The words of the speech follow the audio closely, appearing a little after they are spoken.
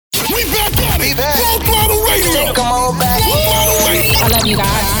Be back. Full Throttle Radio. Come on back. I love you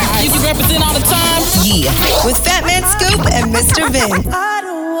guys. You can represent all the time. Yeah. With Fat Man Scoop and Mr. Vin. I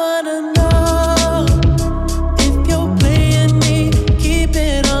don't wanna know if you're playing me. Keep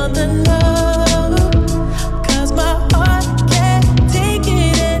it on the low, 'cause my heart can't take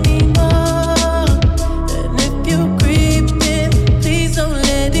it anymore. And if you're creeping, please don't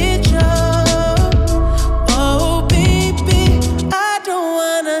let it show. Oh baby, I don't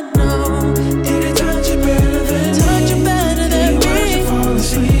wanna know. Did it touch you better than me? Touch you better than me?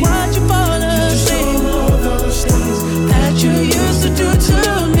 Why'd you fall asleep? All those things that you used to do to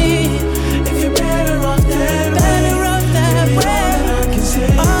me. If you're better off that way,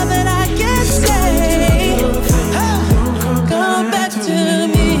 all that I can say, come back to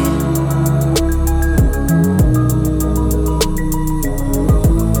me.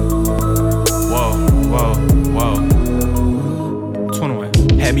 Whoa. 21.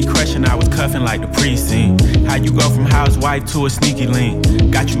 Had me crushing, I was cuffing like the precinct. How you go from housewife to a sneaky link?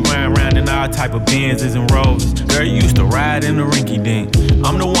 Got you riding around in all type of Benzes and Rovers. Girl, you used to ride in the rinky dink.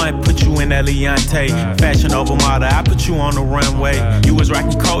 I'm the one put you in that Leontay. Fashion over model, I put you on the runway. You was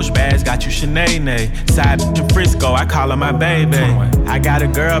rocking Coach bags, got you Sinead. Side in Frisco, I call her my baby. I got a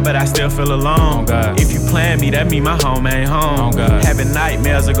girl, but I still feel alone. If you plan me, that mean my home ain't home. Having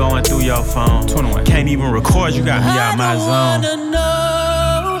nightmares are going through your phone. Can't even record, you got me out my zone. I don't wanna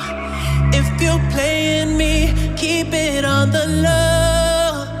know if you're playing me. Keep it on the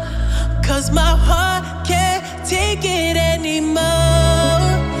low, 'cause my heart can't take it anymore.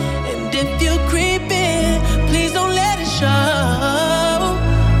 And if you're creeping, please don't let it show.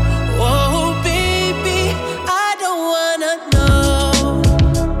 Oh baby, I don't wanna know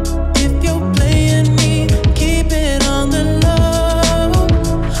if you're playing me. Keep it on the low,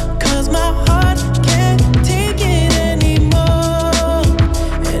 'cause my heart can't take it anymore.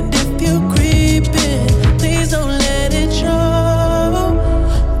 And if you're creeping, please don't let it show.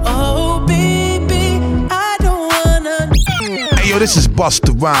 Oh baby, I don't wanna. Hey yo, this is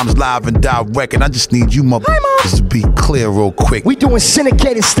Busta Rhymes live and direct, and I just need you motherfuckers to be clear real quick. We doing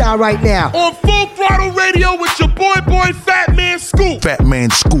syndicated style right now. On Full Throttle Radio with your boy Fat Man Scoop. Fat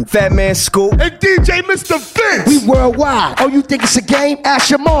Man Scoop. Fat Man Scoop. And DJ Mr. Vince. We worldwide. Oh, you think it's a game? Ask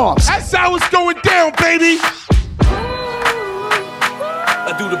your moms. That's how it's going down, baby.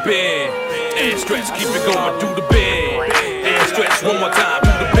 I do the bed and stretch, keep it going, do the bed and stretch one more time,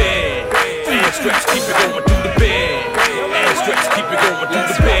 do the bed and stretch, keep it going, do the bed and stretch, keep it going, do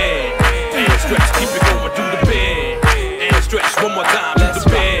the bed and stretch, keep it going, do the bed and stretch one more time, do the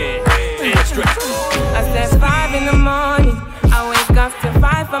bed and stretch. I said 5 in the morning, I wake up to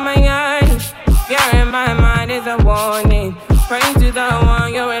 5 for my yearning. Fear in my mind is a warning. Pray to the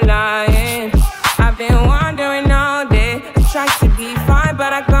one you're relying. I've been wandering all day. I try to be fine,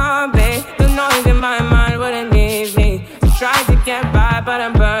 but I can't be. The noise in my mind wouldn't leave me. I try to get by, but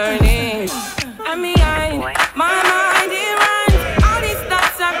I'm burning. I mean, my mind it runs. All these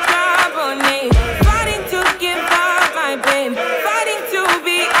thoughts have troubled me. Fighting to give up my pain. Fighting to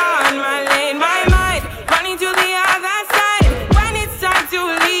be on my lane. My mind running to the other side. When it's time to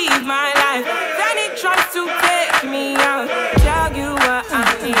leave my life, then it tries to take me out. Tell you what I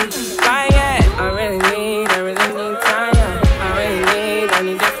need. I really need time now. I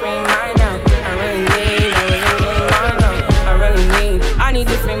need to free my mind now. I need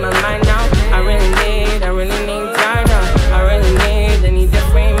to free my mind now. I really need time now. I need to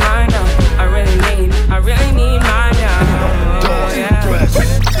free mine now. I really need mine now. Yeah.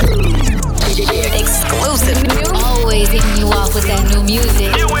 Exclusive. Always hitting you off with that new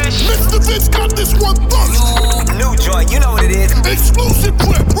music. Mr. Vince got this one first. New joint, you know what it is. Exclusive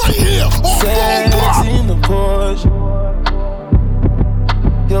clip right here on Full Throttle. in the Porsche.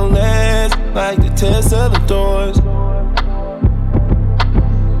 Your legs like the test of the doors.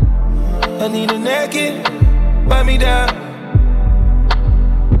 I need a naked, wipe me down.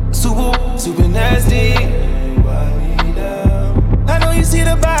 Super nasty. I know you see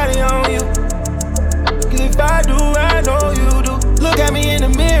the body on you. 'Cause if I do, I know you do. Look at me in the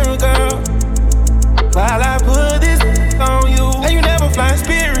mirror, girl, while I put this on you. And you never fly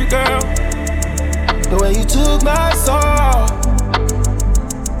Spirit, girl. The way you took my soul.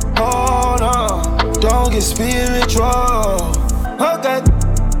 Oh no, don't get spiritual. Okay,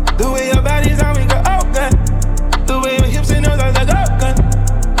 the way your body's on me, go okay. The way your hips and nose are like okay.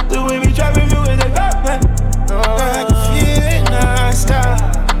 The way we driving you is like okay. I can feel it non-stop.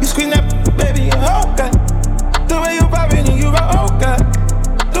 You scream that baby, okay. The way you popping and you go okay.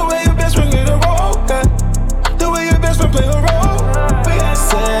 The way your best friend get a roll, okay. The way your best friend play a role. We got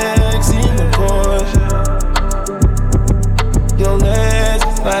sex in the Porsche. Your legs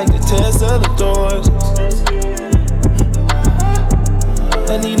like the test of Tesla doors.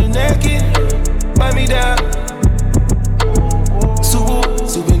 I need a naked, wipe me down.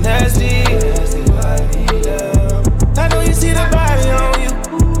 Super nasty. I know you see the body on you.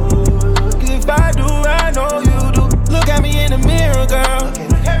 Cause if I do, I know you do. Look at me in the mirror, girl,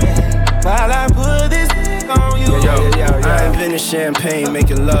 while I put this on you. I invented champagne,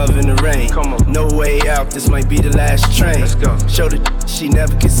 making love in the rain. Come on. No way out, this might be the last train. Let's go. Show the she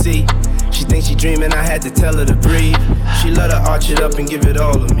never could see. She thinks she dreaming, I had to tell her to breathe. She let her arch it up and give it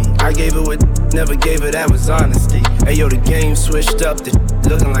all of me. I gave her what never gave her, that was honesty. Ayo, the game switched up, the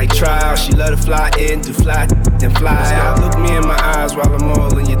looking like trial. She let her fly in, do fly, then fly out. Look me in my eyes while I'm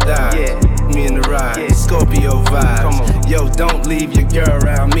all in your thighs. Yeah. Me in the ride, Scorpio vibes. Come on. Yo, don't leave your girl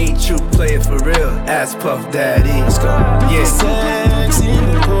around me. True player for real, ass Puff Daddy. Let's go. Yeah. Sex in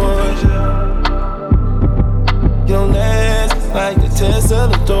the Porsche. Your legs like the Tesla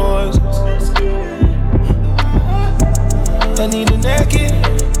doors. I need a naked,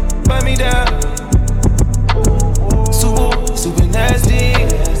 wipe me down. Super nasty.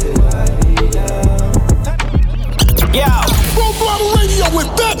 Yo, Full Throttle Radio with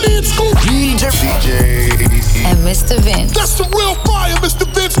Batman Scoop, DJ And Mr. Vince. That's the real fire, Mr.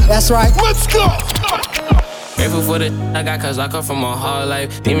 Vince. That's right. Let's go. Grateful for the I got cause I come from a hard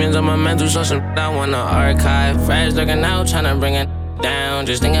life. Demons on my mental, so some I wanna archive. Fresh looking out, tryna bring it down.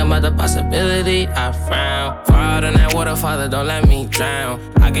 Just thinking about the possibility, I frown. Far out in that water, Father, don't let me drown.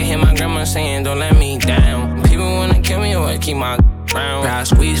 I can hear my grandma saying, don't let me down. People wanna kill me or keep my ground. I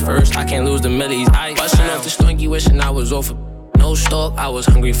squeeze first, I can't lose the millies. I bustin' off the stinky, wishing I was over. No stalk, I was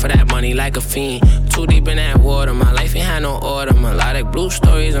hungry for that money like a fiend. Too deep in that water, my life ain't had no order. Melodic blue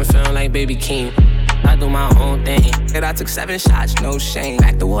stories, I'm feeling like Baby King. I do my own thing. And I took 7 shots, no shame.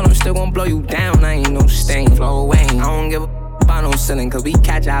 Back the wall, I'm still gon' blow you down. I ain't no stain. Flow away. I don't give a about no ceiling, cause we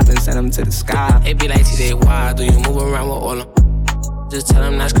catch up and send them to the sky. It be like today, why do you move around with all them? Just tell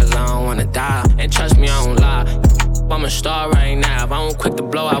them that's cause I don't wanna die. And trust me, I don't lie. I'm a star right now. If I don't quick to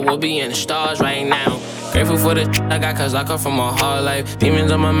blow, I will be in the stars right now. Grateful for the I got cause I come from a hard life.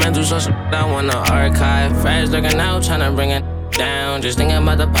 Demons on my mental, so some I wanna archive. Fresh looking out, tryna bring it down. Just thinking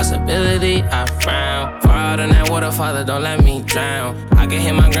about the possibility, I frown. Far out in that water, Father, don't let me drown. I can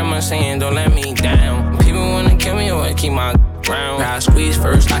hear my grandma saying, don't let me down. People wanna kill me or keep my ground. I squeeze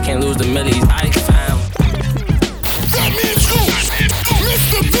first, I can't lose the millies I found.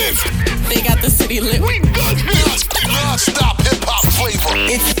 Mr. Vince. They got the city lit. We got this non-stop hip-hop flavor.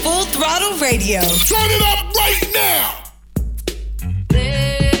 It's Full Throttle Radio. Turn it up right now.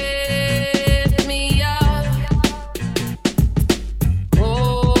 Lift me up.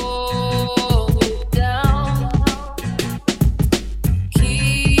 Hold me down.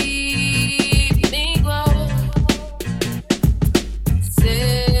 Keep me close.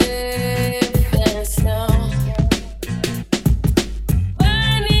 Safe and sound.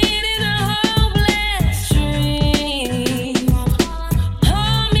 Burning in a hopeless dream.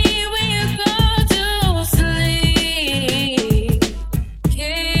 Hold me when you go to sleep.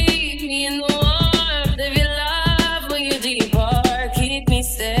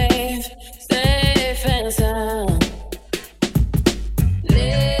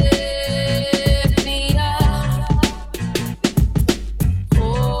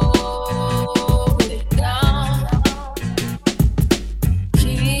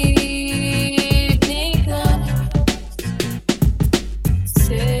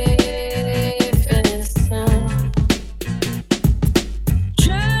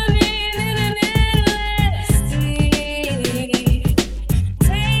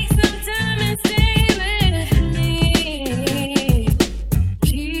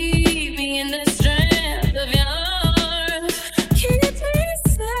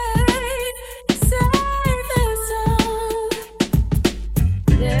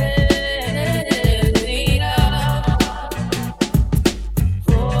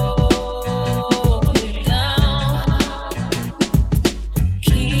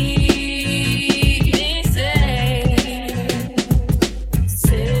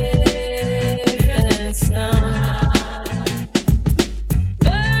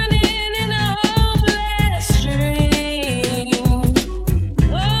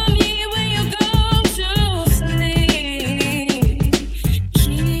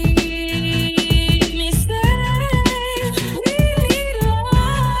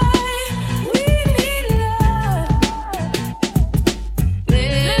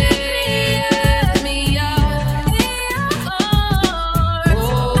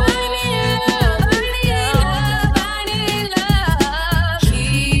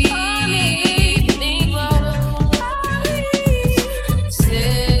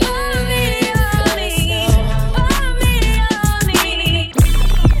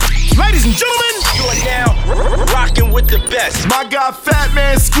 the best. My guy Fat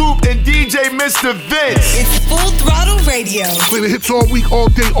Man Scoop and DJ Mr. Vince. It's Full Throttle Radio. Play the hits all week, all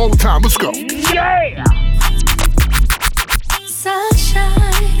day, all the time. Let's go. Yeah! Sunshine,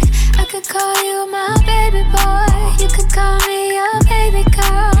 I could call you my baby boy. You could call me your baby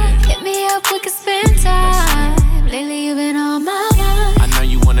girl. Hit me up, we could spend time. Lately you've been on my mind. I know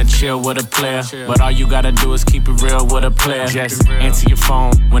you wanna chill with a player, but all you gotta do is keep it real with a player. Just answer your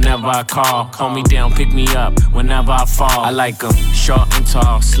phone whenever I call. Hold me down, pick me up whenever I fall. I like them short and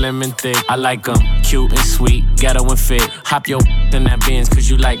tall, slim and thick. I like them cute and sweet, ghetto and fit. Hop your in that Benz cause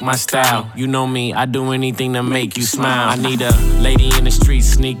you like my style. You know me, I do anything to make you smile. I need a lady in the street,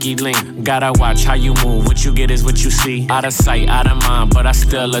 sneaky link. Gotta watch how you move, what you get is what you see. Out of sight, out of mind, but I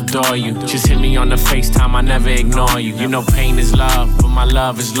still adore you. Just hit me on the FaceTime, I never ignore you. You know pain is love, but my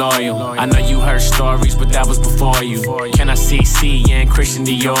love is loyal. I know you heard stories, but that was before you. Can I see C and Christian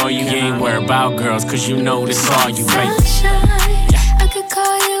Dior? You ain't worried about girls, cause you know this all you, baby. Sunshine, I could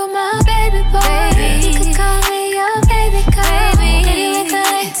call you my baby boy. You could call me your baby girl. Baby, we could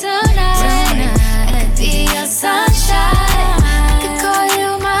late tonight. I could be your sunshine. I could call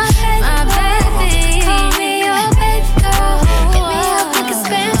you my baby. Call me your baby girl. Hit me up, we could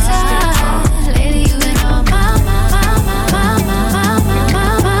spend time. Lately you been on my mind.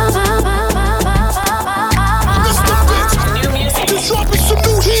 Mr. Vince, just dropping some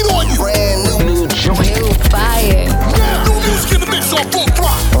new heat on you. Brand new joint. New fire. Yeah, new music in the mix on Full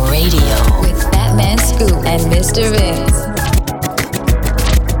Throttle Radio with Fat Man Scoop and Mr. Vince.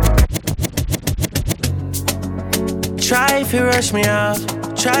 Try if you rush me off,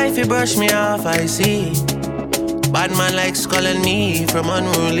 try if you brush me off, I see. Bad man likes calling me from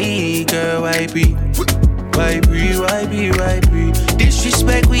unruly, girl, why be?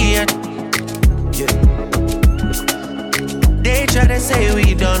 Disrespect we at, yeah. They try to say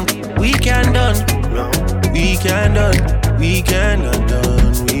we done, we can done. No. We can done, we cannot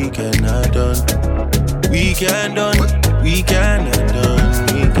done, we cannot done. We can done, we cannot done,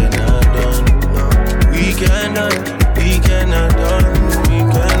 we cannot done. No. We can done. We cannot done, we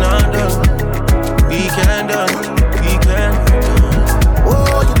cannot done. We can done, we cannot done.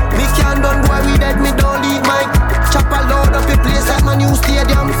 Oh, we can done, boy, we dead, me don't leave my chop a load up a place like my new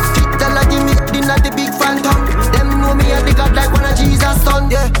stadium. Fit tell her give me dinner the big phantom. Them know me a the god like one of Jesus'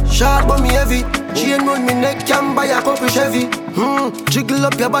 son. Yeah, sharp but me heavy. Chain round me neck, can buy a couple Chevy. Jiggle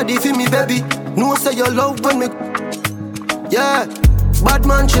up your body for me, baby. No say you love when me. Yeah, bad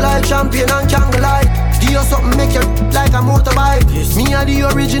man, she like champion and can't lie. Give you something, make you like a motorbike. Yes. Me are the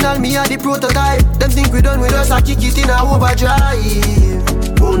original, me are the prototype. Them think we done with us, I kick it in a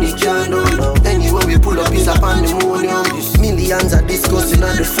overdrive. Only can done. Anywhere we pull up is a pandemonium. Millions are discussing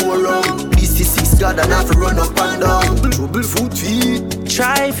on the forum. This is 6 God and have to run up and down. Trouble foot feet.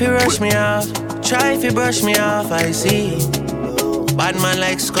 Try if you rush me off, try if you brush me off, I see. Bad man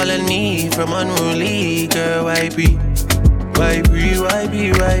likes calling me from unruly, girl, why be?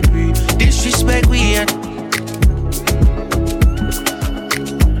 Disrespect we at.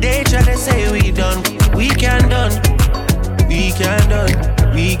 They try to say we done, we can done. We can done,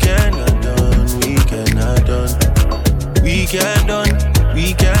 we cannot done, we cannot done. We can done,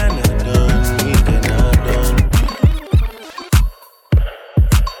 we cannot done, we cannot done.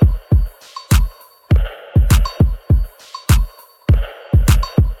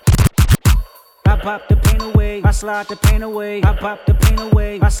 I pop the pain away, I slide the pain away. I pop the pain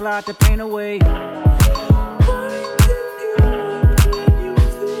away, I slide the pain away.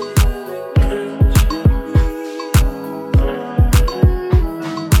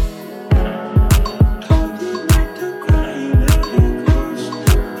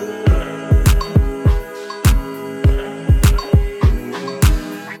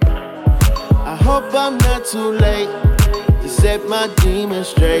 I hope I'm not too late to set my demons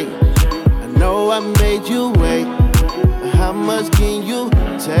straight. I know I made you wait, but how much can you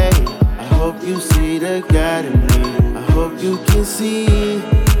take? I hope you see the God in me. I hope you can see.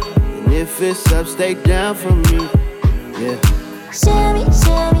 And if it's up, stay down for me. Yeah. Sherry,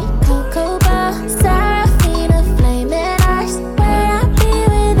 cocoa bar, Serafina, flaming ice. Where I be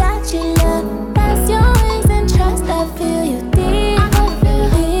without you, love? Press your wings and trust. I feel you deep. I feel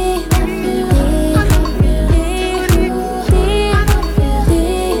deep. I feel deep. I feel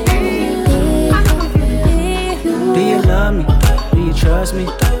deep. I feel deep. Do you love me? Do you trust me?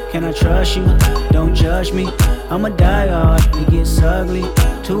 Can I trust you? Don't judge me. I'm a diehard, it gets ugly.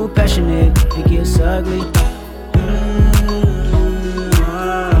 Too passionate, it gets ugly.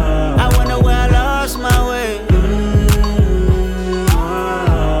 I wonder where I lost my way.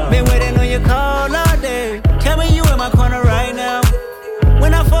 Been waiting on your call all day. Tell me you in my corner right now.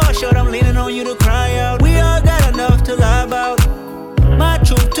 When I fall short, I'm leaning on you to cry out. We all got enough to lie.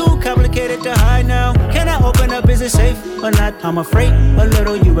 or not. I'm afraid a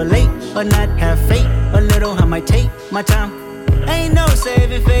little you relate or not. Have faith a little, I might take my time. Ain't no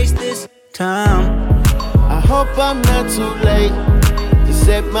saving face this time. I hope I'm not too late to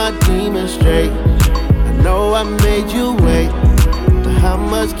set my demons straight. I know I made you wait, but how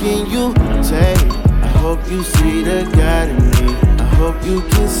much can you take? I hope you see the God in me. I hope you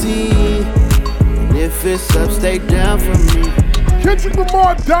can see. And if it's up, stay down for me. Kendrick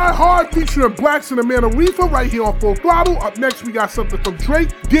Lamar, Die Hard, featuring Blacks and Amanda Reefer right here on Full Throttle. Up next, we got something from Drake,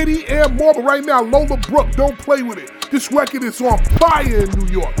 Diddy, and more. But right now, Lola Brooke, Don't Play With It. This record is on fire in New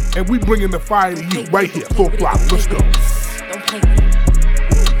York, and we bringing the fire to you right here, Full Throttle. Let's go. Don't play with it.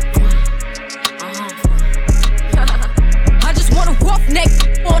 I just want a rough neck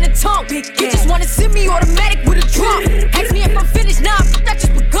on the tongue. You just wanna send me automatic with a drum. Ask me if I'm finished, nah, I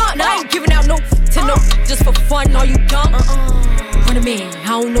just begun. I ain't giving out no to no, just for fun. Are you dumb? Run a man,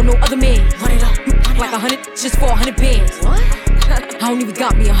 I don't know no other man. Run it up, you like 100 just for 100 bands. What? I don't even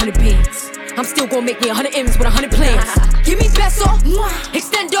got me 100 bands. I'm still gonna make me 100 M's with 100 plans. Give me peso,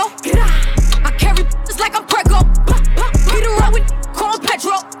 extendo. I carry just like I'm Prego. Beat around with call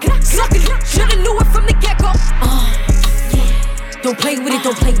Petro. Shoulda knew it from the get-go. Don't play with it,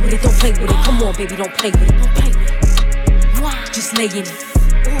 don't play with it, don't play with it. Come on, baby, don't play with it, don't play with it. Just lay in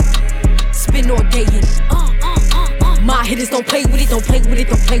it. Spin all day in it. My hitters don't play with it, don't play with it,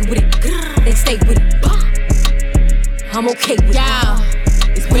 don't play with it. They stay with it. I'm okay with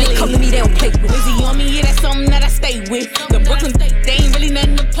it. When they come to me, they don't play with it. Wizzy on me, yeah, that's something that I stay with. The Brooklyn, they ain't really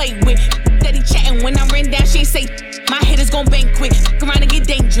nothing to play with. Steady chatting when I ran down, she ain't say my hitters gon' bang quick. Around and get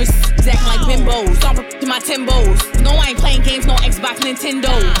dangerous. Acting like bimbos. Stomp to my Timbos. No, I ain't playing games, no Xbox,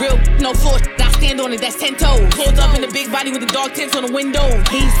 Nintendo. Real, no floor, I stand on it, that's 10 toes. Pulled up in the big body with the dog tints on the window.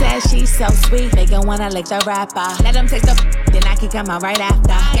 He says she's so sweet, make her wanna lick the rapper. Let him taste the then I can come out right after.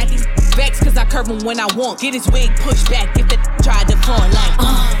 Got these vex cause I curve him when I want. Get his wig pushed back if the try to front like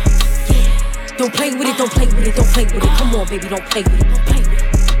Don't play with it, don't play with it, don't play with it. Come on, baby, don't play with it, don't play with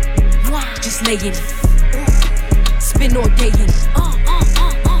it. Just lay in it. Spin all day in it.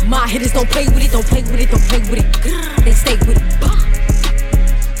 My hitters don't play with it, don't play with it, don't play with it. They stay with it.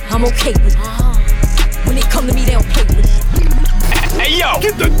 I'm okay with it. When they come to me, they don't play with it. Hey yo,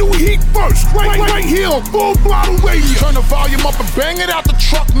 get the new heat first, right here on Full Throttle Radio. Turn the volume up and bang it out the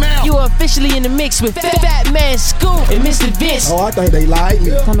truck now. You are officially in the mix with Fat Man Scoop and Mr. Vince. Oh, I think they like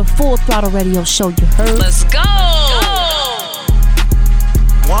me. On the Full Throttle Radio show, you heard. Let's go.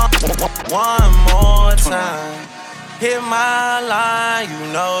 One more time. Hit my line,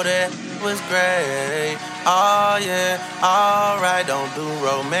 you know that was great. Oh yeah, alright, don't do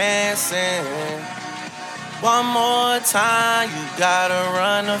romancing. One more time, you gotta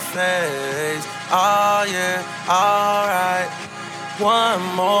run the face. Oh yeah, alright. One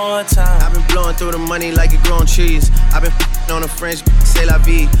more time. I've been blowing through the money like it growing trees. I've been on a French, c'est la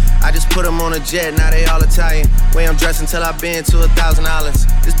vie. I just put them on a jet, now they all Italian. Way I'm dressed until I've been to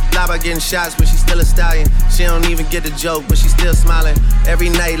 $1,000. This lie by getting shots, but she's still a stallion. She don't even get the joke, but she's still smiling. Every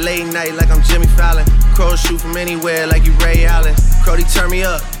night, late night, like I'm Jimmy Fallon. Crows shoot from anywhere, like you Ray Allen. Crody, turn me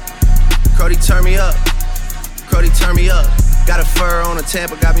up. Crody, turn me up. Crody, turn me up. Got a fur on a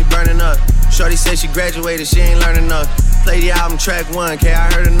Tampa, got me burning up. Shorty said she graduated, she ain't learned enough. Play the album track 1, K,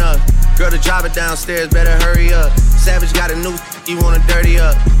 I heard enough. Girl to drive it downstairs, better hurry up. Savage got a new, you wanna dirty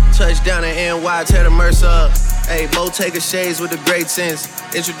up. Touchdown in NY, tear the Mercer up. Hey, Bottega shades with the great sense.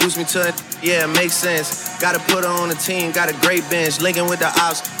 Introduce me to it, yeah, it makes sense. Gotta put her on the team, got a great bench. Linking with the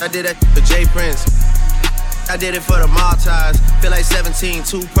ops, I did that for Jay Prince. I did it for the Maltese. Feel like 17,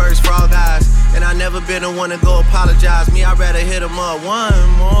 2 perks for all guys. And I never been the one to go apologize. Me, I'd rather hit them up one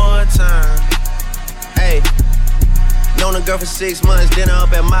more time. Hey, known a girl for 6 months, dinner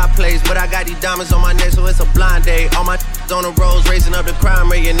up at my place. But I got these diamonds on my neck, so it's a blind date. All my on the roads, raising up the crime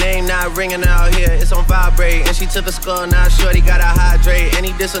rate. Your name not ringing out here, it's on vibrate. And she took a skull, now shorty gotta hydrate. And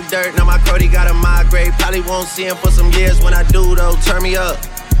he did some dirt, now my Crody gotta migrate. Probably won't see him for some years. When I do though, turn me up.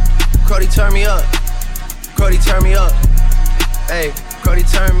 Crody, turn me up. Crody, turn me up. Hey, Crody,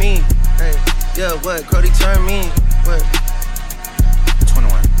 turn me. Hey, yeah, what? Crody, turn me. What?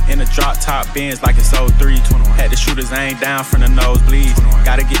 21. In the drop top Benz like it's 03. 21. Had the shooters aimed down from the nosebleeds.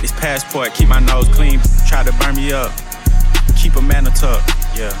 Gotta get this passport, keep my nose clean. Try to burn me up. Keep a man a tuck.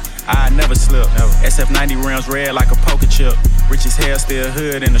 Yeah, I never slip. Never. SF90 rims red like a poker chip. Rich as hell, still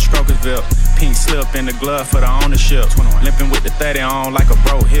hood in the Strokersville. Pink slip in the glove for the ownership. 21. Limping with the 30 on like a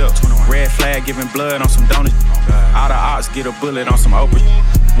bro hip. 21. Red flag giving blood on some donuts. All the ops get a bullet on some Oprah.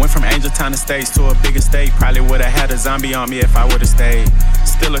 Went Went from Angel Town Estates to a bigger state. Probably would've had a zombie on me if I would've stayed.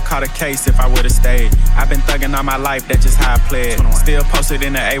 Still a caught a case if I would've stayed. I've been thugging all my life, that's just how I played. Still posted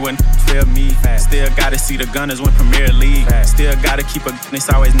in the A when feel me. Still gotta see the Gunners win Premier League. Still gotta keep a gun, it's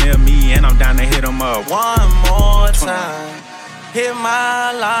always near me. And I'm down to hit them up. One more time, hit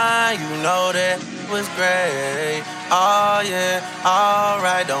my line, you know that was great. Oh yeah,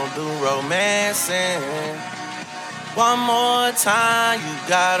 alright, don't do romancing. One more time, you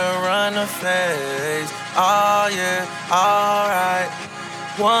gotta run the face. Oh yeah, alright.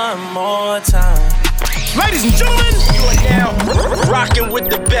 One more time. Ladies and gentlemen, you are now rocking with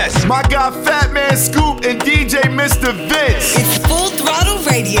the best. My guy Fat Man Scoop and DJ Mr. Vince. It's Full Throttle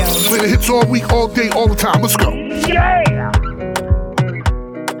Radio. Play the hits all week, all day, all the time. Let's go. Yeah.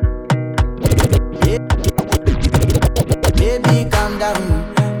 Baby, calm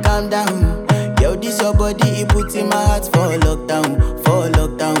down, calm down. Yo, this your body, it puts in my heart for lockdown, oh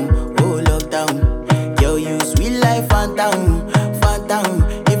lockdown. Yo, you sweet life, phantom, phantom.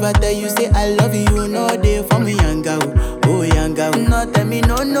 If I tell you say I love you, you know they for me, young girl, oh young girl. No, tell me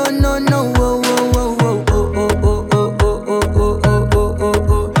no, oh, oh, oh, oh, oh, oh, oh, oh, oh, oh, oh, oh,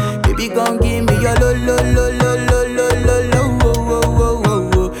 oh. Baby, come give me your lo, lo, lo, lo, lo, lo, lo, lo, oh, oh,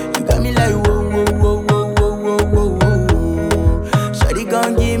 oh, oh. You got me like whoa, whoa, whoa, whoa, whoa, whoa, whoa. Shawty,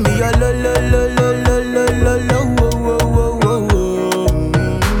 come give me your lo, lo, lo, lo, lo, lo, lo, lo, oh, oh, oh,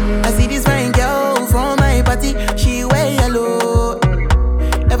 oh. I see this fine girl from my party, she wear yellow.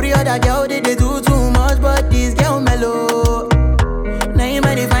 Every other girl they do too much, but this girl mellow. Now in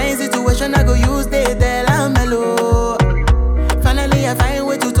my fine situation, I go use they tell I'm mellow. Finally I find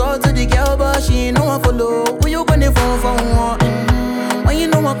way to talk to the girl, but she ain't no one follow. Who you gonna phone for one? When you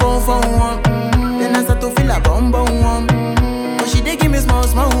know I come for one, then I start to feel a bum one. But she dey give me small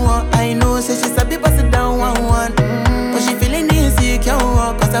one. I know, say she sabi pass it down one. But she feeling insecure,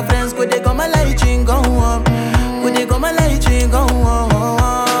 cause her friends go they go my light ring go on. Go they go my light ring go on.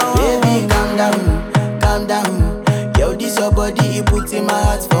 Baby, calm down. Yo, this your body, it puts in my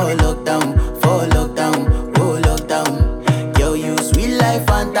heart for lockdown, oh lockdown. Yo, you sweet life,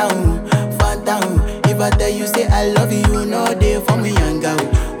 phantom, phantom. If I tell you say I love you, you know they for me, young girl,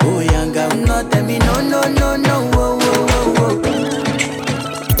 oh young girl. No, tell me no, oh, oh, oh, oh.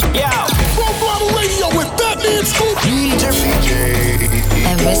 Yeah. Full Throttle Radio with Fat Man Scoop. DJ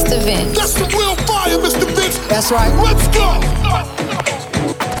and Mr. Vince. That's the real fire, Mr. Vince. That's right. Let's go.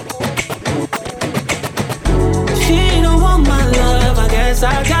 She don't want my love, I guess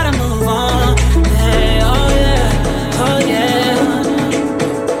I gotta move on. Hey, oh yeah.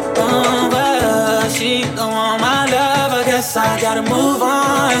 But she don't want my love, I guess I gotta move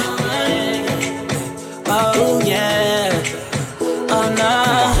on. Oh yeah. Oh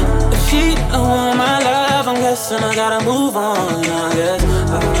no. If she don't want my love, I'm guessing I gotta move on. I guess.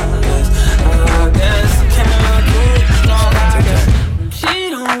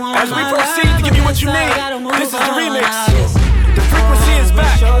 As we proceed to give you what you need, this is the remix. The frequency is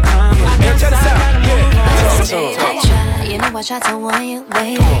back. Now check this out. You know I tried to warn you,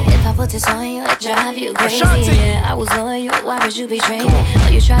 baby. If I put this on you, it drive you crazy. Yeah, I was loyal, why would you betray me? All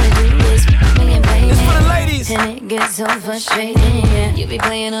you try to do is me and play me. This for the ladies. And it gets so frustrating, yeah. You be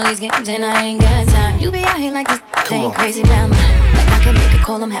playing all these games and I ain't got time. You be out here like this thing crazy about me. Like I can make a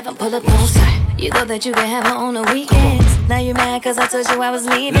call, I'm having pull up on side. You thought that you could have her on the weekends. Now you mad cause I told you I was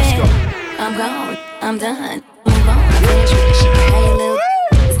leaving. I'm gone, I'm done. Move on, I finished with the shit. How you little?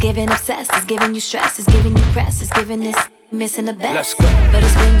 It's giving obsessed, it's giving you stress, it's giving you press, it's giving this missing the best. Let's go. But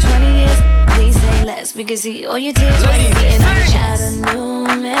it's been 20 years, please say less. We can see all your tears when you're getting on the child. A new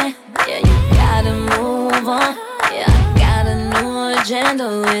man, yeah, you gotta move on. Yeah, I got a new agenda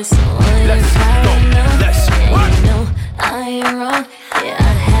with someone you probably know. And you know I ain't wrong, yeah, I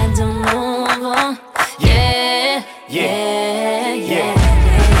had to move on. Yeah.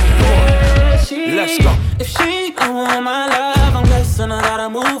 Let's go. If she don't want my love, I'm guessing I gotta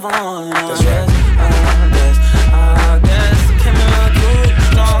move on. That's right. I guess. Can I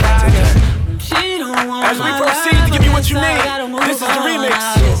guess. She don't want As we my proceed love, to give you what you need, this is the remix.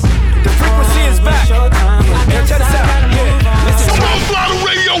 The frequency is back. Now check this out. Listen. Full Throttle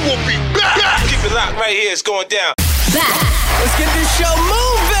Radio will be back. Keep it locked right here. It's going down. Let's get this show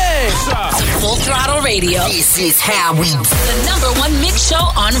moving. Full Throttle Radio. This is how we do. The #1 mix show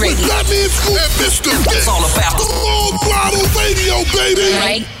on radio. That means Scoop and Mr. Vince. It's all about the Full Throttle Radio, baby.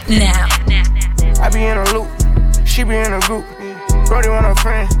 Right now. I be in a loop, she be in a group. Brody want a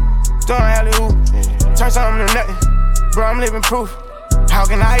friend, throwing alley-oop. Turn something to nothing, bro, I'm living proof. How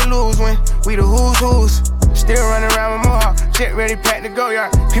can I lose when we the who's? Still running around with Mohawk, shit ready, packed to go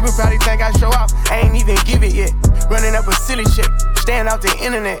yard. People probably think I show off, I ain't even give it yet. Running up a silly shit, Stand off the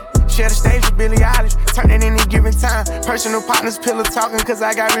internet. Share the stage with Billie Eilish, turn it any given time. Personal partners, pillow talking, cause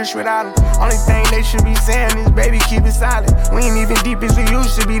I got rich without them. Only thing they should be saying is, baby, keep it silent. We ain't even deep as we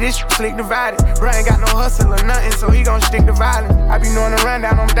used to be, this shit slick divided. Bro ain't got no hustle or nothing, so he gon' stick to violence. I be knowing the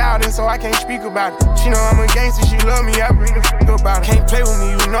rundown, I'm doubting, so I can't speak about it. She know I'm a gangster, she love me, I bring the f*** about it. Can't play with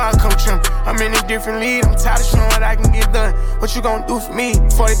me, you know I come trim. I'm in a different league, I'm tired of showing what I can get done. What you gon' do for me?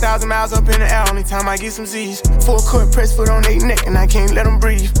 40,000 miles up in the air, only time I get some Z's. Full court press foot on they neck, and I can't let them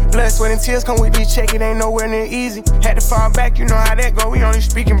breathe. Blood, sweat, and tears come with this check, it ain't nowhere near easy. Had to fall back, you know how that go, we only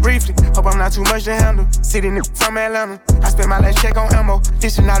speaking briefly. Hope I'm not too much to handle. Sitting from Atlanta, I spent my last check on ammo.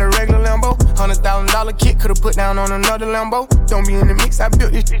 This is not a regular Lambo. $100,000 kit, could've put down on another Lambo. Don't be in the mix, I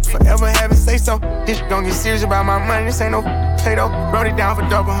built this shit, forever have it say so. This shit don't get serious about my money, this ain't no Play-Doh. Wrote it down for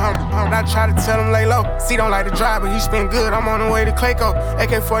double hundred. I try to tell him lay low. C don't like to drive, but he spin good, I'm on the way to Clayco.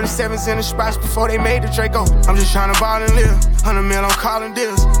 AK-47s in the spots before they made the Draco. I'm just trying to ball and live. 100 mil, I'm calling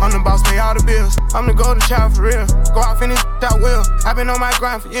deals. I'm the boss, pay all the bills. I'm the golden child for real. Go off in this I will. I've been on my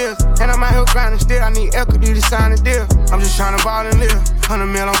grind for years, and I'm out here grinding still. I need equity to sign a deal. I'm just trying to ball and live. 100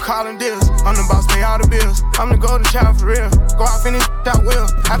 mil, I'm calling deals. I'm the boss, pay all the bills. I'm the golden child for real. Go off in this I will.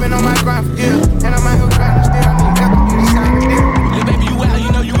 I've been on my grind for years, and I'm out here grinding still. I need equity to sign a deal. Little baby, you out,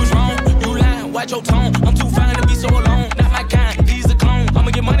 you know you was wrong. You lying, watch your tone. I'm too fine to be so alone. Not my kind, he's a clone. I'ma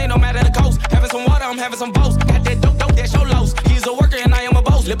get money no matter the cost. Having some water, I'm having some boats. Got that dope, that's your loss. He's a worker and I am a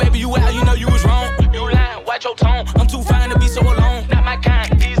boss. Little baby, you out, you know you was wrong. You lying, watch your tone. I'm too fine to be so alone. Not my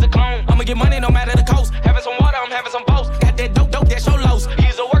kind, he's a clone. I'ma get money no matter the cost. Having some water, I'm having some boats. Got that dope, that's your loss.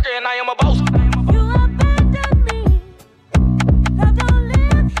 He's a worker and I am a boss.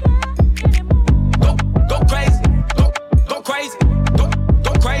 Go crazy, go crazy,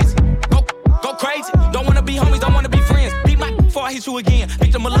 go crazy, go crazy. Don't wanna be homies, don't wanna be friends. Beat my before I hit you again.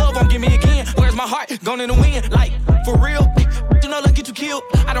 Victim of love, won't give me again. Where's my heart? Gone in the wind, like for real. You know, look, get you killed.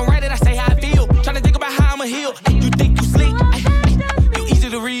 I don't write it, I say how I feel. Tryna think about how I'ma heal. You think you sleep? You easy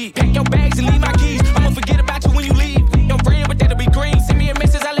to read. Pack your bags and leave my keys. I'ma forget about you when you leave. Your friend, but that'll be green. Send me a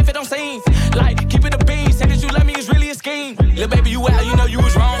message, I left it on scene. Like, keep it a bean. Say that you love me is really a scheme. Little baby, you out, you know you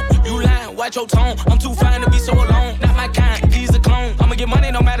was wrong. You lying, watch your tone. I'm too fine to be so alone. Not my kind, he's a clone. I'ma get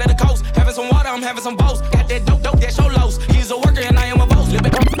money no matter the cost. Having some water, I'm having some boats. Got that dope, that's your loss. He's a worker and I am a boss.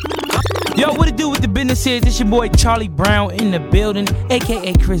 Yo, what it do with the business is? It's your boy Charlie Brown in the building,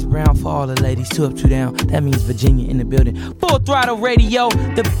 aka Chris Brown for all the ladies. 2 up, 2 down. That means Virginia in the building. Full Throttle Radio,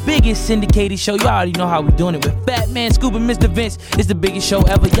 the biggest syndicated show. Y'all already know how we doing it with Fat Man Scoop and Mr. Vince. It's the biggest show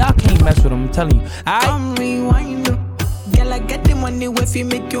ever. Y'all can't mess with them, I'm telling you. Come rewind, girl, I get the money if you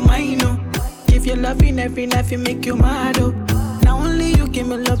make you mine, If you love in every night, you make you mad, Now only you give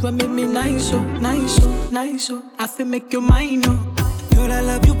me love and make me nice, nice, nice, I feel make you mine, Girl, I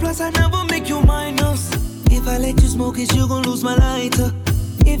love you, plus I never make you minus. If I let you smoke it, you gon' lose my lighter.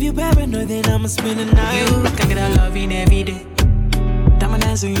 If you paranoid, then I'ma spend the night. You can get a loving every day. Diamond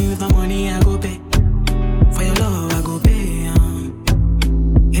dance on you, the money I go pay. For your love, I go pay,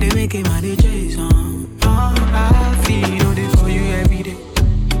 It ain't making my DJs, I feel it for you every day.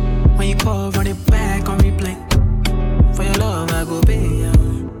 When you call, run it back on replay. For your love, I go pay,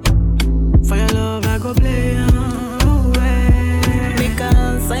 For your love, I go play,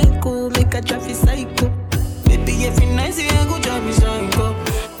 Psycho, make a traffic psycho. Baby, every night you go drive me psycho.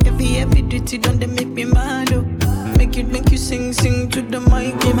 Every duty done they make me mad. Make you sing to the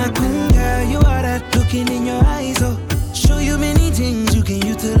mic. You're my queen, girl, you are that looking in your eyes, Show you many things you can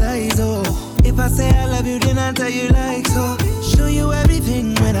utilize, If I say I love you, then I tell you like so. Show you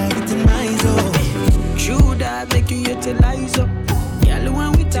everything when I get in my zone. True that make you utilize, Girl,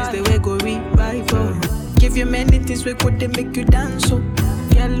 when we taste the way go revive, Give you many things we could they make you dance,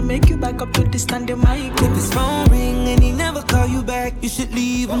 Girl, make you back up to the standing mic. If his phone ring and he never call you back, you should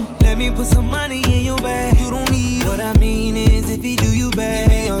leave him. Let me put some money in your bag. You don't need him. What I mean is, if he do you bad,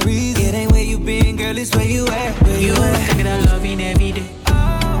 give me a reason. It ain't where you been, girl, it's where you at. Where you at? Can get a loving every day.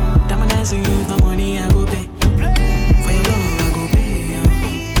 Diamond dance on you, the money I go pay. For your love, I go pay.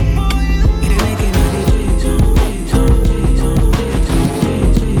 It ain't making any days.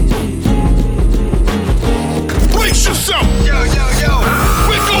 Brace yourself. Yo.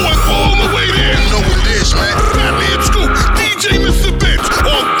 We're going all the way there. You know what it is, man. Fat Man Scoop, DJ Mr. Vince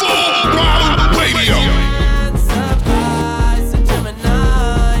on Full Throttle Radio.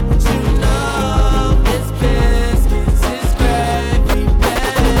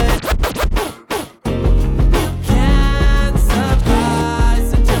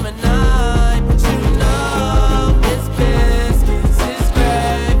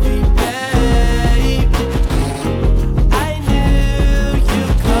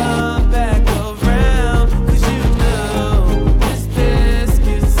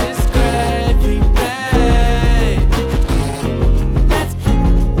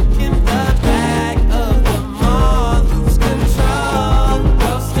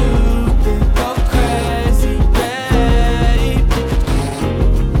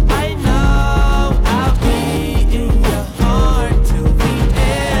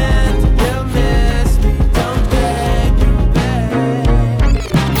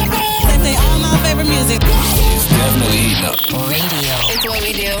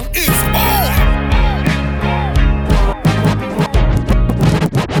 It's on.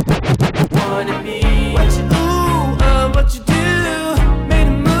 Wanna be what you do, what you do. Made a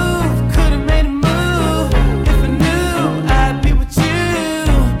move, could've made a move. If I knew I'd be with you.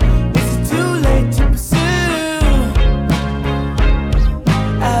 Is it too late to pursue?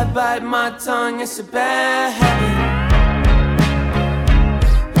 I bite my tongue, it's a bad habit.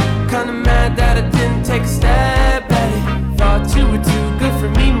 Kinda mad that I didn't take a step at it. Thought you were too good for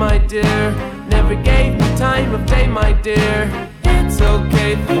me, my dear. Never gave me time of day, my dear. It's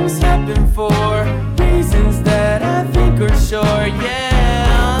okay, things happen for reasons that I think are sure. Yeah,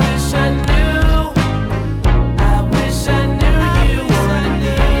 I wish I knew. I wish I knew you wanted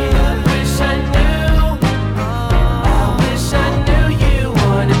me. I wish I knew. I wish I knew you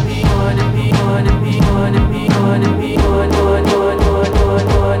wanted me. Wanted me. Wanted me. Wanted me. Wanted me.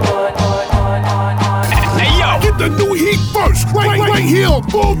 Hey yo, get the new heat first, right here on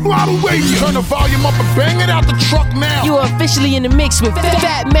Full Throttle Radio. Turn the volume up and bang it out the truck now. You are officially in the mix with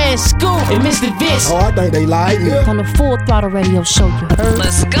Fat Man Scoop and Mr. Vince. Oh, I think they like me. On the Full Throttle Radio show, you heard?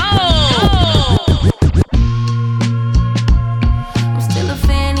 Let's go. I'm still a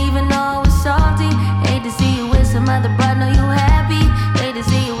fan even though it's salty. Hate to see you with some other broad, know you happy. Hate to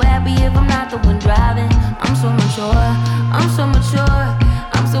see you happy if I'm not the one driving. I'm so mature, I'm so mature,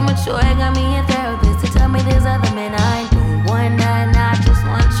 I'm so mature. It got me a therapist to tell me there's other men I don't want, and I just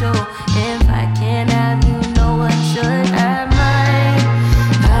want you. If I can't have you, no one should. I might,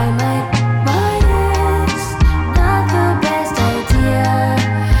 it's not the best idea.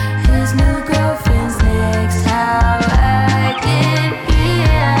 His new girlfriend's next, how I get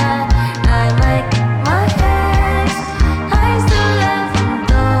here. I like my ex, I still love him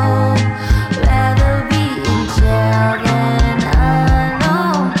though. Rather be in jail than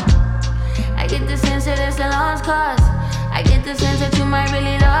alone. I get the sense that it's a lost cause. I get the sense that you might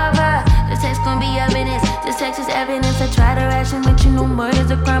really love her. This text gon' be evidence. This text is evidence. I try to ration, but you know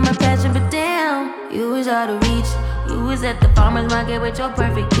murder's a crime of passion. But damn, you was out of reach. You was at the farmer's market with your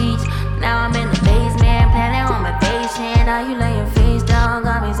perfect peach. Now I'm in the basement, planning on my patient. Now you laying face down,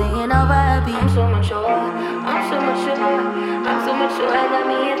 got me singing over a beat. I'm so mature, I'm so mature, I'm so mature. I got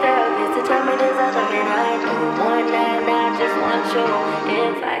me a therapist to tell me there's other men I don't want, and I just want you.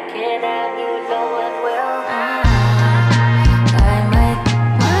 If I can't have you, no one will.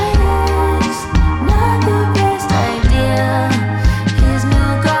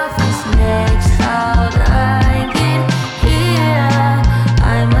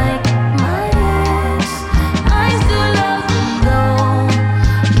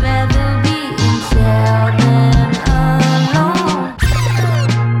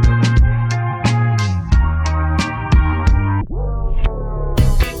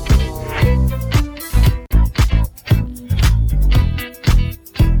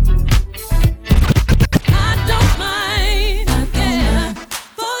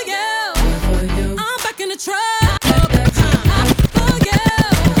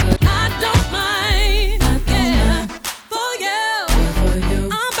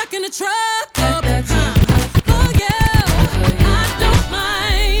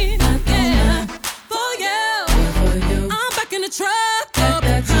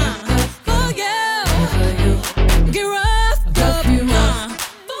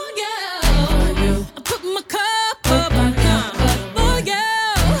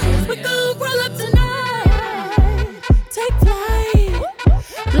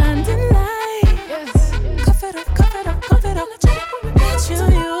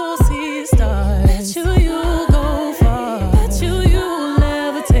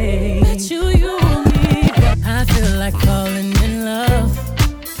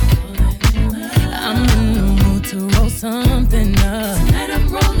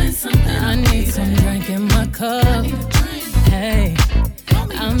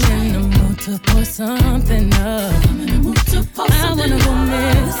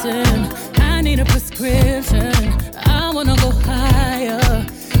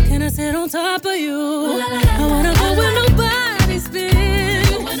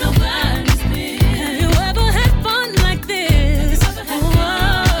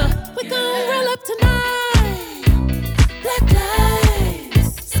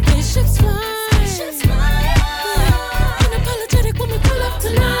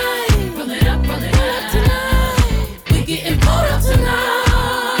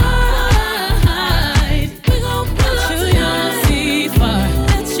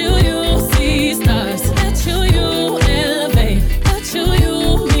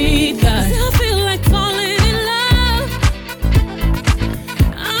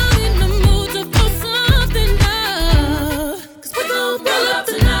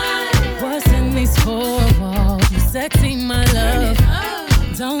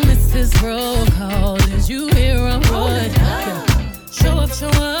 If it's roll call, did you hear a what? Show up, show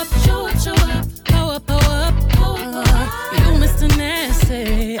up, show up, show up. Pull up, pull up, pull up. You Mr.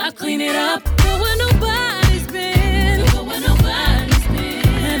 Nasty, I clean it up. Go where nobody's been. Go where nobody's been.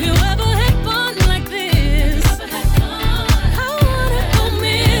 Have you ever had fun like this? I wanna go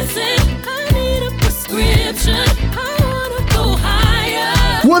missing. I need a prescription. I wanna go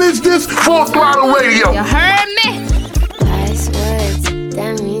higher. What is this? Full Throttle Radio. You heard me? Last words,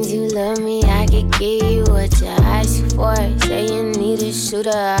 that means you love me. I could give you what you ask for. Say you need a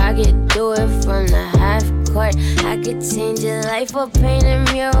shooter, I could do it from the half court. I could change your life or paint the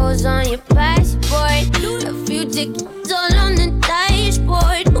murals on your passport. A few tickets all on the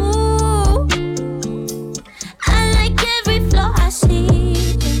dashboard. Ooh, I like every flaw I see.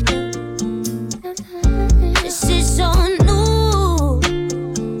 This is so new,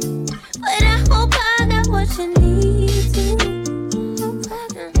 but I hope I got what you need to.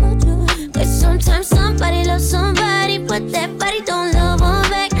 Cause sometimes somebody loves somebody, but that body don't love them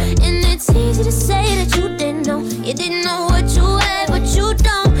back. And it's easy to say that you didn't know. You didn't know what you had, but you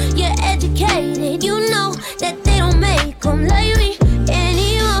don't. You're educated, you know that they don't make them like me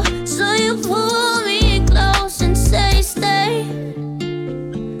anymore. So you pull me close and say stay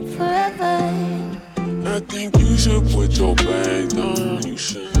forever. I think you should put your bag down. You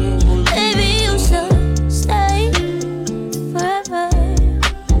should never. Baby, you should stay forever.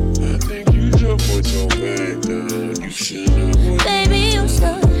 I think you should put your bag down. You should never. Baby, you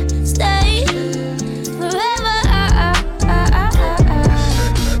should stay forever.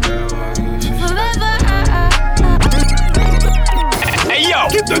 Forever. Hey yo,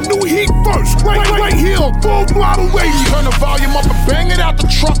 get the new heat first. Right here on Full Throttle Radio. Turn the volume up and bang it out the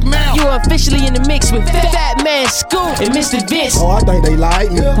truck now. You are officially in the mix with Fat Man Scoop and Mr. Vince. Oh, I think they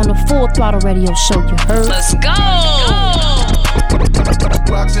like me. On the Full Throttle Radio show, you heard? Let's go.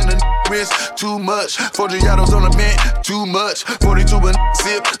 Rocks in the wrist, too much. 40 Giados on the mint, too much. 42 and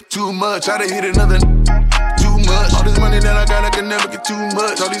sip, too much. I done hit another too much. All this money that I got, I can never get too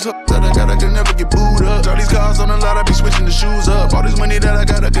much. All these hooks that I got, I can never get booed up. All these cars on the lot, I be switching the shoes up. All this money that I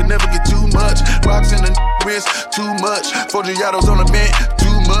got, I can never get too much. Rocks in the wrist, too much. 40 Giados on the mint,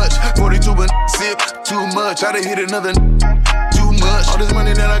 too much. 42 and sip, too much. I done hit another too much. All this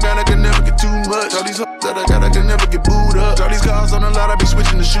money that I got, I can never get too much. All these hooks that I got, I can never get booed up. All these cars on the lot, I be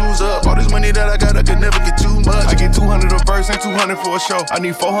switching the shoes up. All this money that I got, I can never get too much. I get 200 a verse and 200 for a show. I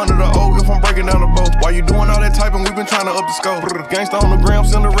need 400 a O if I'm breaking down the boat. While you doing all that typing, we been trying to up the scope. Gangsta on the gram,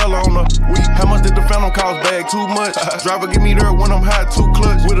 Cinderella on the week. How much did the Phantom cost? Bag too much. Driver get me there when I'm high, 2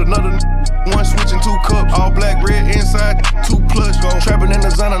 clutch. With another one switching 2 cups. All black, red inside, 2 plush. Go trapping in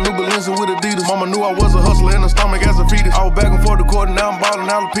designer, New Balenci with Adidas. Mama knew I was a hustler in the stomach as a fetus. I was back and forth the court and now I'm ballin'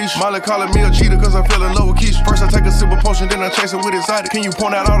 alopecia. Molly calling me a cheater cause I fell in love with Keisha. First I take a sip of potion, then I chase it with excited. Can you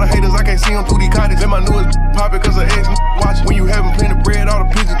point out all the haters? I can't see them through these cottage. Then my newest pop it cause the ex watch. When you having plenty of bread, all the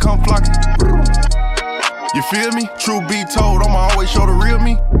pigeons come flocking. You feel me? True be told, I'ma always show the real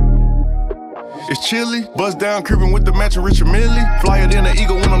me. It's chilly, bust down creeping with the matching Richard Millie. Flyer than an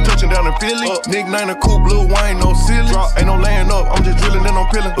eagle when I'm touching down in Philly. Nick Nine a cool blue wine, no silly. Drop, ain't no laying up, I'm just drilling and I'm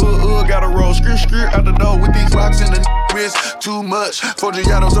peeling. Gotta roll, skirt out the door with these Rocks in the wrist, too much. 40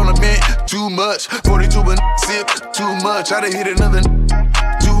 Giados on the mint, too much. 42 and sip, too much. I done hit another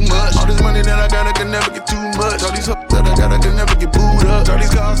too much. All this money that I got, I can never get too much. All these hooks that I got, I can never get booed up. All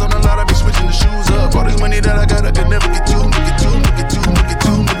these cars on the lot, I be switching the shoes up. All this money that I got, I can never get too, get too, get too, get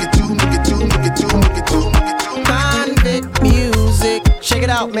too, get too, get too, get too, get too, get too. Convict music. Check it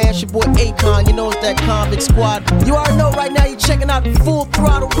out, man. It's your boy Akon. You know it's that Convict Squad. You already know right now you're checking out Full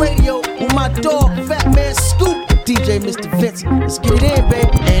Throttle Radio with my dog, Fat Man Scoop, DJ Mr. Vince. Let's get it in,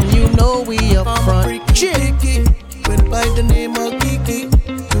 baby. And you know we up front. Kiki, went by the name of Kiki.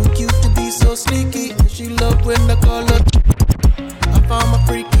 Too cute to be so sneaky. She love when I call her. I found my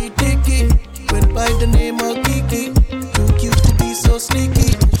freaky dicky. Went by the name of Kiki. Too cute to be so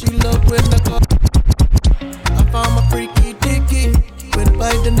sneaky. She love when I call. I found my freaky dicky. Went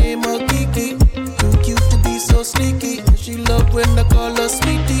by the name of Kiki. Too cute to be so sneaky. She love when I call her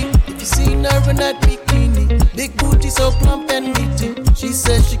sweetie. If you seen her in that bikini, big booty so plump and meaty. She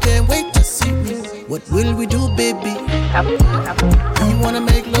says she can't wait to see me. What will we do, baby? You wanna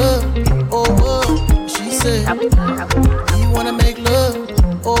make love? Oh, whoa. She said. You wanna make love?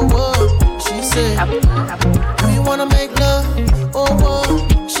 Oh, whoa. She said. Do you wanna make love? Oh,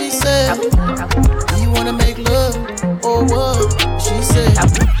 whoa. She said. Do you wanna make love? Oh, whoa. She said.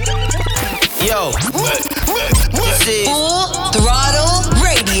 Yo. This is Full Throttle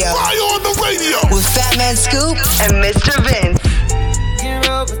Radio. Fire on the radio. With Fat Man Scoop and Mr. Vince. Get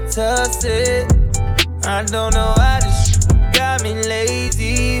over I don't know why this got me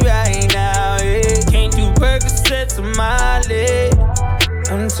lazy right set to my leg.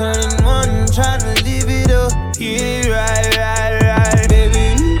 I'm turning one, trying to leave it up. Get it right, baby.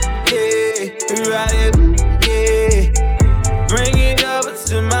 Yeah, ride it, yeah. Bring it over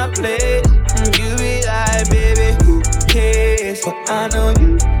to my place. You be like, baby, who cares? But I know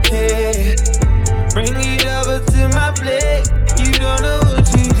you care. Bring it over to my plate. You don't know what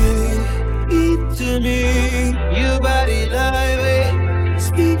you did. Eat to me. Your body like it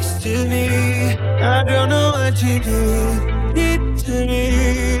speaks to me. I don't know what you did. Eat to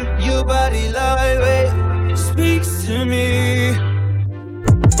me. Your body like it speaks to me.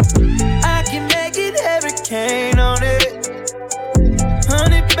 I can make it hurricane on it.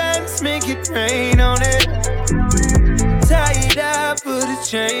 100 bands make it rain on it. Tie it up, put a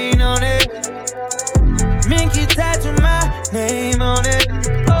chain on it. Make you tattoo my name on it.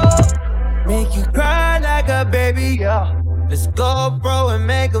 Oh, make you cry like a baby, yeah. Let's go, bro, and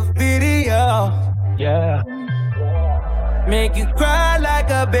make a video, yeah. Make you cry like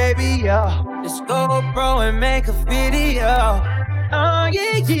a baby, yeah. Let's go, bro, and make a video. Oh,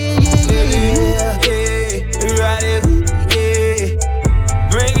 yeah, yeah, yeah, yeah, yeah. Ride it, yeah.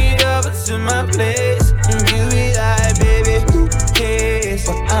 Bring it over to my place. And you be like, baby, who cares?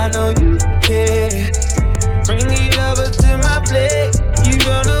 But I know you care. Bring it over to my plate. You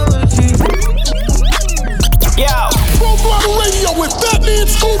don't know what you do. Yo, Full Throttle Radio with Fatman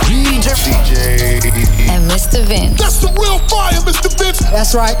Scoop, DJ and Mr. Vince. That's the real fire, Mr. Vince.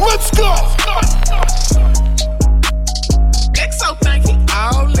 That's right. Let's go. XO thank you.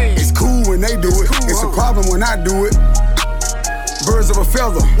 It's cool when they do it. It's a problem when I do it. Birds of a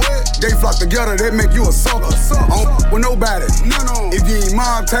feather. They flock together, they make you a sucker. I don't with nobody. If you ain't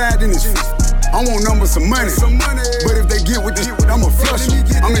mob tied, then it's I want numbers, some money. But if they get with this, I'ma flush them.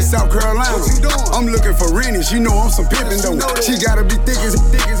 I'm in South Carolina. I'm looking for Rennie. She know I'm some pimpin' though. She gotta be thick as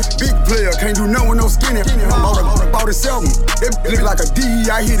big player. Can't do nothing with no skinny. Bought this album. It look like a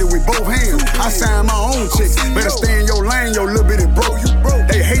D. I hit it with both hands. I signed my own chicks. Better stay in your lane, your little bitty broke.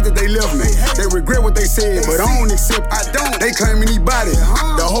 They hate that they left me. They regret what they said, but I don't accept. They claiming he body.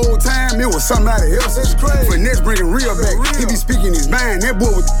 The whole time it was somebody else. Finesse bringing real back. He be speaking his mind. That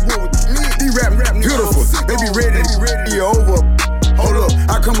boy with he rap beautiful. They be ready to be over. Hold up,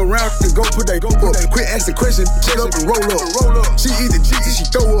 I come around and go put that go up. Quit asking questions, shut up and roll up. She eat the Jesus, she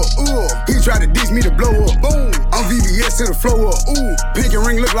throw up. He tried to diss me to blow up. Boom, I'm VVS to the flow up. Pink and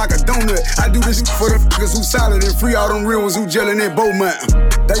ring look like a donut. I do this for the fuckers who solid and free all them real ones who gelling in Beaumont.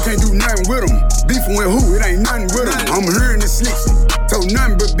 They can't do nothing with them. Beefing with who? It ain't nothing with them. I'm hearing the slicks. So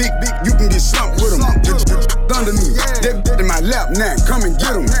nothing but big, you can get slumped with them. Under me, that in my lap now. Come and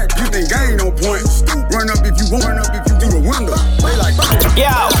get them. You think I ain't on point? Run up if you want. Run up if you through the window. They like,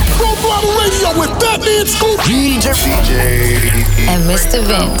 yo. Full Throttle Radio with Fatman Scoop, DJ and Mr.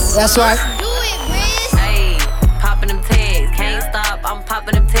 Vince. That's right. Hey, popping them tags. Can't stop, I'm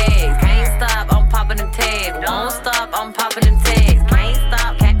popping them tags. Can't stop, I'm popping them tags. Won't stop, I'm popping them tags. Can't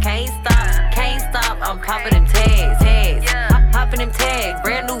stop, can't stop, I'm popping them tags. Popping them tags.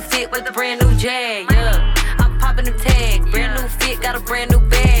 Brand new fit with a brand new jag. Yeah. I'm popping them tags. Brand new fit, got a brand new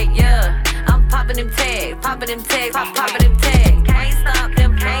bag. Yeah. I'm popping them tags. Popping them tags. Popping them tags. Can't stop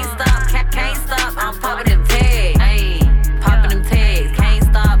them. Can't stop. I'm popping them tags. Hey, popping them tags. Can't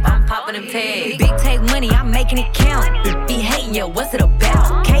stop. I'm popping them tags. Big take money, I'm making it count. Be hating, yo, what's it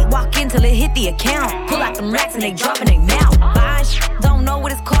about? Can't walk in till it hit the account. Pull out them racks and they dropping they mouth. Buying don't know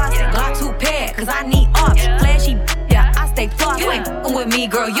what it's costing. Got 2 pair, cause I need off. Flashy, yeah, I stay flossing. You ain't f***ing with me,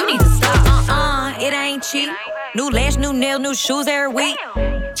 girl, you need to stop. It ain't cheap. New lash, new nails, new shoes every week.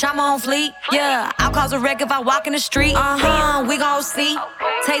 Chop on fleet, yeah. I'll cause a wreck if I walk in the street. We gon' see.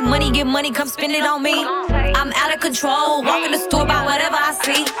 Take money, get money, come spend it on me. I'm out of control. Walk in the store, buy whatever I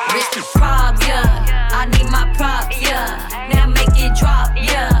see. Rich to props, yeah. I need my props, yeah. Now make it drop,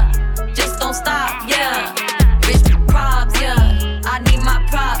 yeah. Just don't stop, yeah. Rich to props, yeah. I need my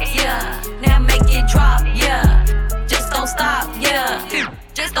props, yeah. Now make it drop, yeah. Just don't stop, yeah.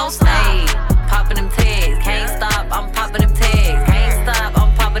 Just don't stop. Popping them tags, can't stop. I'm popping them tags, can't stop.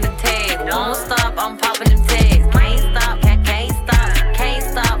 I'm popping them tags, won't stop. I'm popping them tags, can't stop. Can't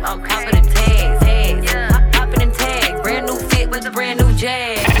stop. I'm popping them tags, popping them tags. Brand new fit with a brand new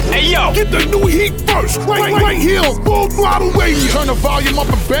jag. Hey yo, get the new heat first, right here on Full Throttle Radio. Turn the volume up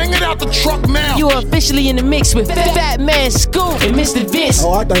and bang it out the truck now. You are officially in the mix with Fatman Scoop and Mr. Vince.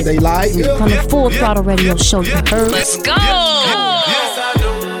 Oh, I think they like me. From the Full Throttle Radio show, you heard? Let's go. Yes, I do.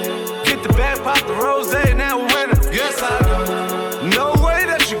 Get the bag, pop the rose, now we're winning. Yes, I do. No way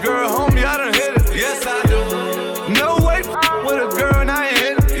that's your girl, homie, I done hit it. Yes, I do. No way with a girl and I ain't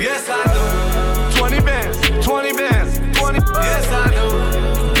hit it. Yes, I do. 20 bands. Yes, I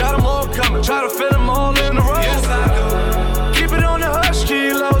do. Got them all coming, try to fit them all in the row. Yes,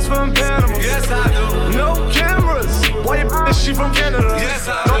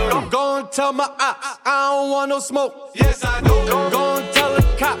 and tell my ops, I don't want no smoke. Yes, I do. Go and tell the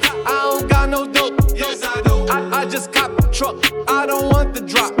cops, I don't got no dope. Yes, I do. I just cop the truck, I don't want the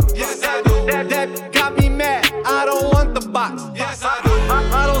drop. Yes, I do. That got me mad, I don't want the box. Yes, I do.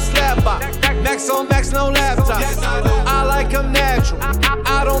 I don't slap box. Max on max, no laptop. Yes, I do. I like them natural.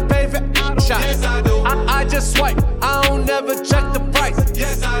 I don't pay for shots. Yes, I do. I just swipe, I don't never check the price.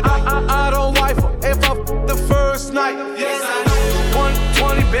 Yes, I do. I don't wife her if I f the first night. Yes, I do.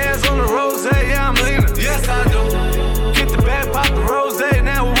 120 bands on the rose, yeah, I'm leaning. Yes, I do. Get the bag, pop the rose,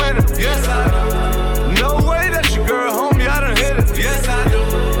 now we're winning. Yes, I do. No way that's your girl, homie, I done hit it. Yes, I do.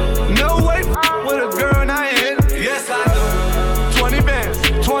 No way with a girl and I ain't hit it. Yes, I do. 20 bands,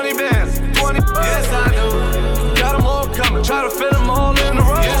 20 bands, 20. Yes, I do. Got them all coming, try to fit them all in the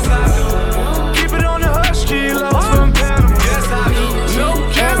row. Yes, I do. Keep it on the hush, key levels from Panama. Yes, I do. No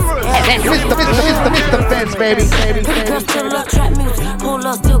cameras. Mr. Vince, baby. Pretty girl still love trap music. Pull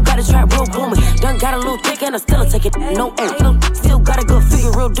up, still got a trap real booming. Done got a little thick and I still take it. No air. Still got a good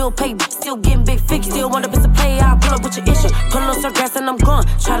figure, real deal pay. Still getting big figures. Still want a piece of play. I pull up with your issue. Pull up some grass and I'm gone.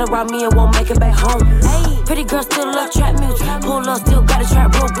 Try to rob me and won't make it back home. Hey, pretty girl still love trap music. Pull up, still got a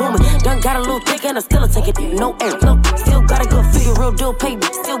trap real booming. Done got a little thick and I still take it. No air. Still got a good figure, real deal pay.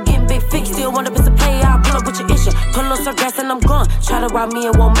 Still getting big figures. Still want a piece of play. I pull up with your issue. Pull up some grass and I'm gone. Try to rob me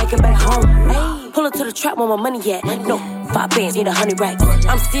and won't make it back home. Hey, pull up to the trap where my money at. No, 5 bands, need 100 racks.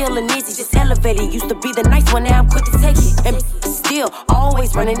 I'm still an easy, just elevated. Used to be the nice one, now I'm quick to take it. And still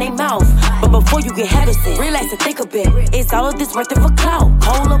always running their mouth. But before you get heavy, relax and think a bit. Is all of this worth it for clout?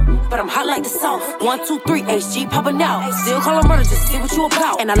 Hold up, but I'm hot like the South. 1, 2, 3, HG popping out. Still call 'em murder, just see what you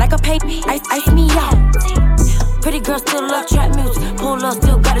about. And I like a pay, ice me out. Pretty girl still love trap music. Pull up,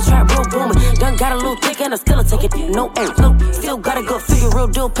 still got a trap real booming. Done got a little thick and I still take it. No air. Still got a good figure, real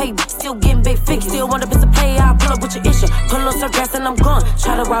deal pay. Still getting big figures. Still want a piece of play. I pull up with your issue. Pull up some grass and I'm gone.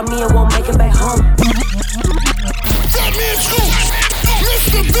 Try to rob me and won't make it back home. That man's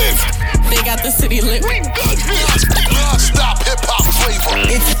Mr. Vince. They got the city lit. We got this non-stop hip-hop flavor.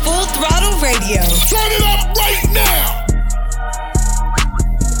 It's Full Throttle Radio. Turn it up right now.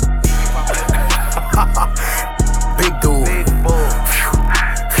 Big dude. Big bull.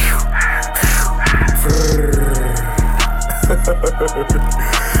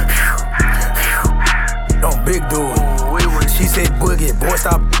 No, big dude. She said, boogie, boy,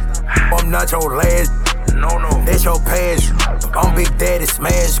 stop. I'm not your last. No. That's your past. I'm Big Daddy,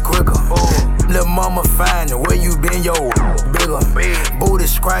 smash quicker. Lil' mama fine, where you been, yo? Bigger. Booty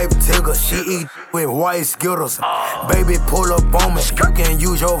stripe tigger. She eat with white Skittles. Baby, pull up on me. You can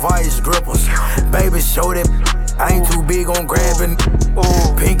use your vice grippers. Baby, show that. I ain't too big on grabbing.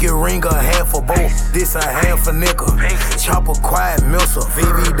 Pinky ring a half a bolt. This a half a nickel. Chopper quiet missile.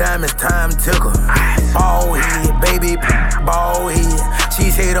 VV diamonds time ticker. Ball head, baby, ball head. She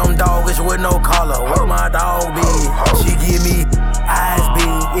say them doggers with no collar. Where my dog be? She give me eyes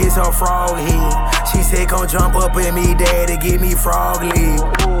big. It's a frog head. She said come jump up in me, daddy, give me frog leg.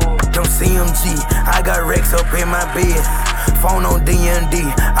 Them CMG, I got Rex up in my bed. Phone on D&D,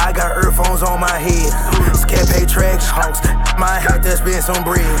 I got earphones on my head. Scape tracks, hawks, my hat to spend some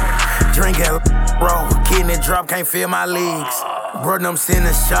bread. Drinking raw, kidney drop, can't feel my legs. Bro, them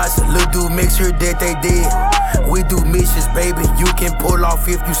sending shots, Lil' dude, make sure that they dead. We do missions, baby, you can pull off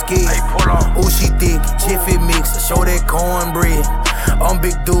if you scared. Ooh, she thick, Jiffy mix, show that cornbread. I'm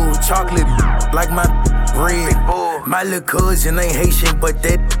big dude, chocolate like my bread. My little cousin ain't Haitian, but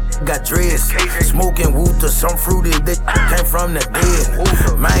that got dreads. Smoking Wooter, some fruity that came from the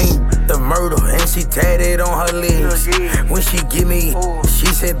dead. Man, the murder, and she tatted on her legs. When she give me, she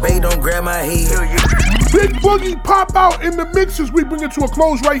said, babe, don't grab my head. Big Boogie pop out in the mixes. We bring it to a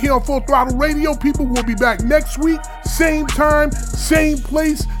close right here on Full Throttle Radio. People will be back next week, same time, same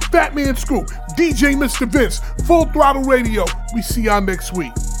place. Fat Man Scoop, DJ Mr. Vince, Full Throttle Radio. We see y'all next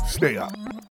week. Stay up.